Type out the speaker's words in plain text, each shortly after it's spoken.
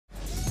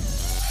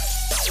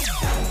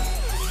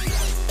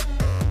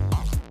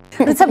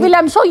Rethabile,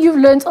 I'm sure you've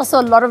learned also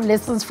a lot of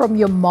lessons from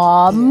your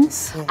mom.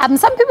 Yes,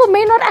 yes. Some people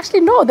may not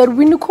actually know that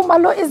Winnie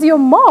Khumalo is your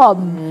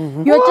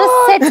mom. You're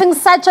just setting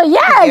such a...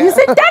 You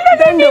said, Ntando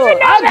didn't even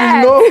know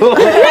that.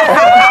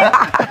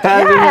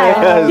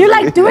 You're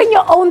like doing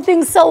your own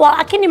thing so well.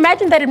 I can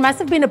imagine that it must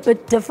have been a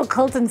bit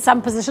difficult in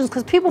some positions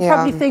because people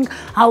probably think,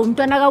 how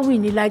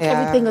Winnie, like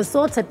everything is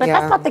sorted. But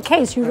that's not the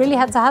case. You really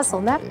had to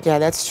hustle, no? Yeah,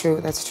 that's true.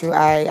 That's true.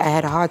 I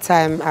had a hard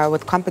time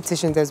with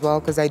competitions as well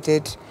because I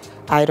did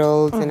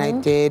Idols and I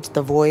did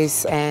The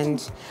Voice,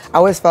 and I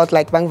always felt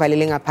like bang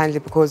valiling apparently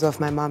because of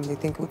my mom. They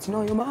think,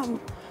 no, your mom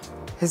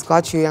has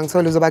got you. Young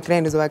soul is over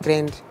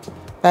grand.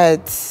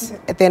 But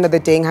at the end of the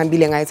day, I'm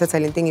being a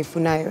talent thing if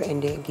you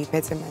and keep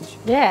it much.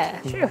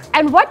 Yeah, true.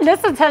 And what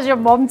lessons has your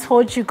mom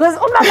taught you? Because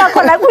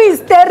like who is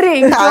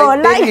staring?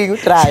 Like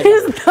she's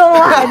the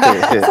one.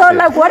 So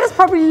like, what is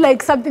probably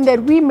like something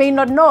that we may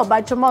not know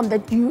about your mom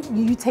that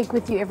you take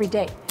with you every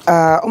day?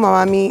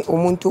 Umamami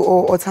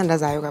umuntu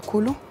othandazayo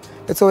kakhulu.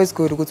 It's always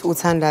good ukuthi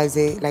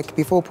uthandaze like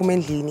before uphume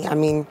endlini. I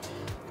mean,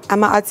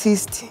 I'm an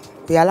artist.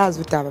 Uyalazi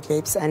udaba,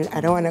 babes, and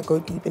I don't want to go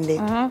deep in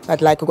there.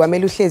 But like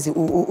kwamele uhlezi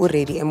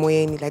ready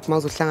emoyeni like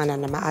mawuzohlangana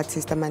nama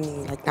artists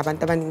amaningi like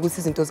nabantu abaningi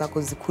ukuthi izinto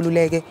zakho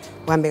zikhululeke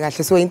uhambe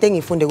kahle. So into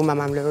engiyifunde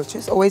kumamami leyo,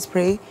 just always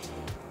pray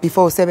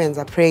before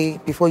usebenza, pray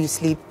before you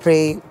sleep,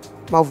 pray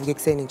mawuvuka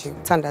ekseni nje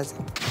uthandaze.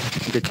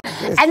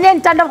 And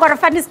then, Ntando, I've got a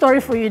funny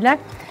story for you, no?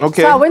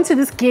 Okay. So I went to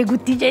this gig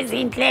with DJ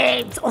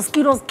v-ent,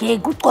 Oskido's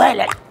gig,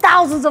 like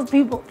thousands of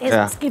people. There's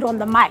Oskido on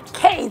the mic.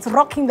 Hey, it's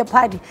rocking the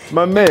party.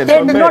 My man,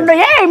 then my man.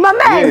 Yeah, my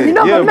man. Yeah, you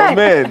know my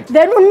man.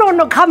 Then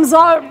Unono comes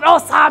on,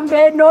 Sambe,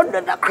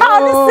 the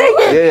crowd is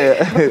singing.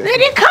 Yeah. Then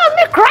he comes,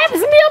 he grabs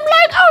me. I'm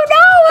like, oh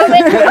no.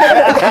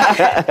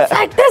 It's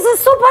like, there's a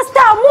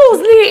superstar,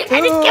 Mosley.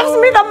 And he gives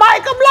me the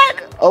mic. I'm like,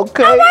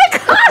 okay. Oh my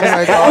God.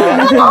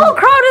 The whole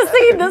crowd is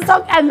singing this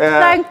song. And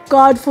thank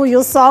God for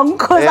your song,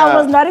 because I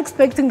was not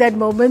expecting that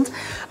moment.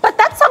 But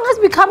that song has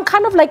become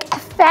kind of like a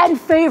fan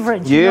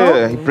favorite, you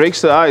know? He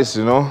breaks the ice,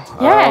 you know.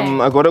 Yeah.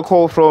 I got a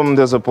call from,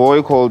 there's a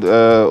boy called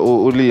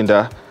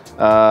Ulinda,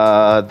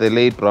 the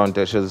late Brown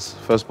Dash's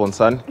firstborn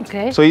son.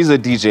 Okay. So he's a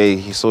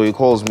DJ, so he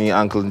calls me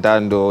Uncle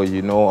Ntando,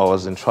 you know, I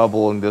was in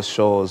trouble in this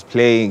show, I was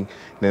playing,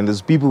 then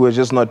there's people who were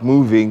just not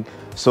moving.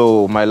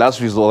 So my last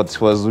resort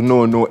was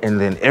Unono, and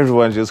then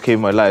everyone just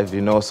came alive,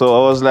 you know. So I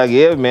was like,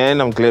 yeah, man,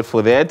 I'm glad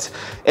for that.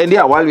 And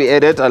yeah, while we're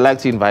at it, I'd like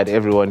to invite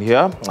everyone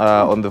here.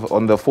 On the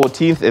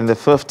 14th and the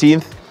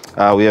 15th,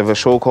 we have a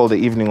show called The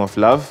Evening of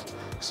Love.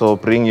 So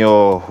bring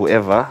your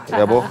whoever.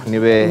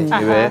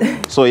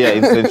 So yeah,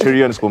 in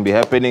Centurion, it's going to be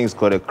happening. It's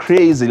got a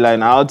crazy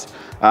line out.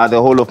 The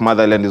whole of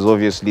Motherland is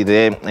obviously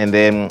there. And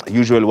then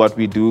usually what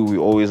we do, we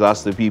always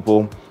ask the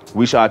people,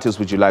 which artists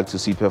would you like to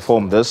see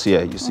perform this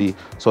year, you see?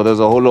 So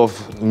there's a whole lot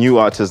of new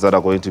artists that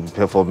are going to be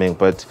performing,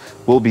 but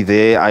we'll be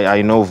there.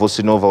 I know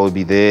Vosinova will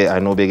be there. I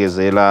know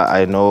Begezela.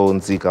 I know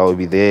Nzika will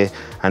be there.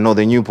 I know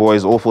the new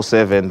boys,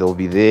 047, they'll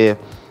be there.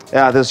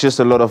 Yeah, there's just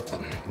a lot of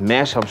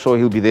Mesh. I'm sure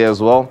he'll be there as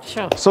well.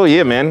 Sure. So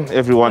yeah, man,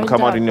 everyone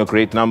come out in your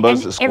great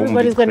numbers. And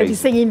everybody's going to be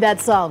singing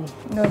that song.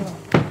 No.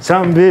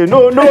 Sambe,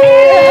 no.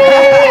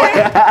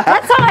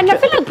 That song, and I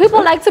feel like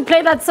people like to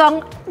play that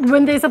song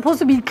when they're supposed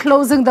to be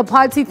closing the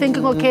party,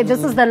 thinking, okay,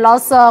 this is the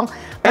last song.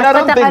 And I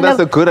don't think that's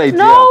a good idea.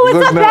 No,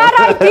 it's a bad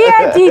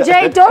idea,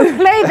 DJ. Don't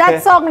play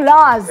that song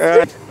last.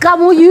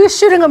 Kamo, you're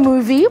shooting a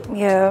movie.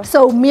 Yeah.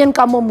 So me and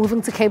Kamo are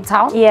moving to Cape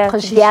Town. Yeah,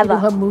 because she's shooting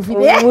her movie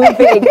there.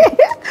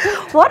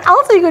 What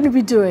else are you going to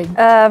be doing?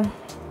 I'm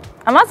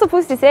not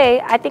supposed to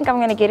say. I think I'm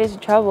going to get into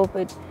trouble,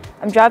 but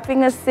I'm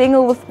dropping a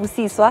single with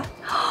Busiswa.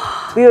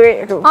 We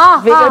were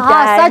Kamo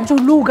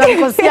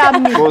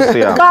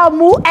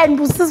and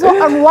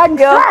Busiswa on one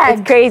track.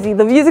 It's crazy.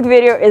 The music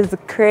video is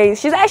crazy.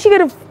 She's actually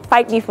going to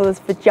fight me for this,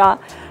 but yeah,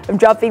 I'm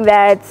dropping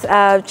that.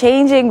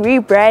 Changing,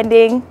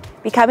 rebranding,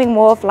 becoming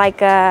more of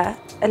like a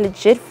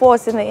legit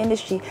force in the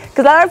industry.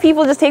 Because a lot of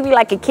people just take me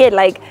like a kid,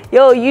 like,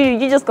 yo, you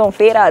just gonna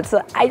fade out.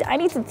 So I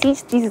need to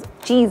teach these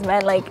G's,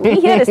 man. Like, we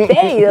here to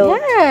stay, yo.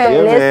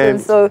 Listen,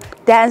 so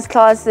dance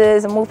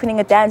classes, I'm opening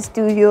a dance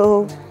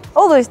studio,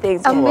 all those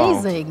things.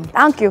 Amazing.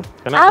 Thank you.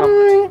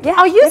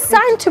 Are you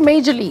signed to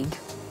Major League?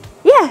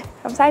 Yeah,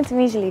 I'm signed to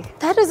Major League.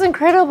 That is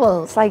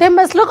incredible. It's like, they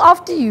must look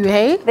after you,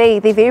 hey?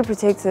 They're very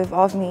protective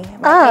of me,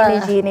 my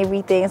energy and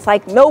everything. It's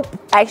like, nope,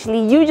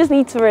 actually, you just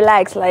need to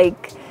relax.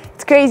 Like,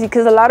 it's crazy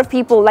because a lot of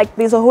people, like,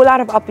 there's a whole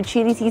lot of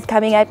opportunities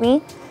coming at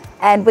me.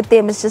 And with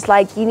them, it's just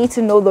like, you need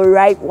to know the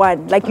right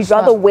one. Like, you'd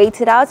rather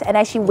wait it out and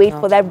actually wait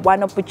for that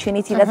one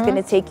opportunity that's going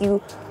to take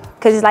you.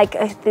 Because it's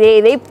like,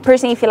 they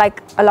personally feel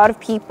like a lot of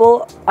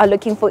people are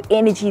looking for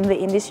energy in the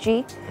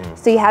industry.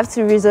 So you have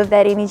to reserve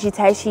that energy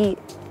to actually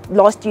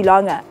last you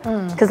longer.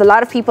 Because a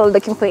lot of people are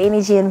looking for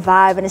energy and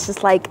vibe. And it's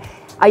just like,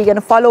 are you going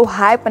to follow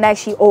hype and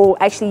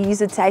actually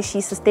use it to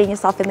actually sustain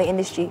yourself in the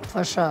industry?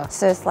 For sure.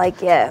 So it's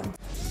like, yeah.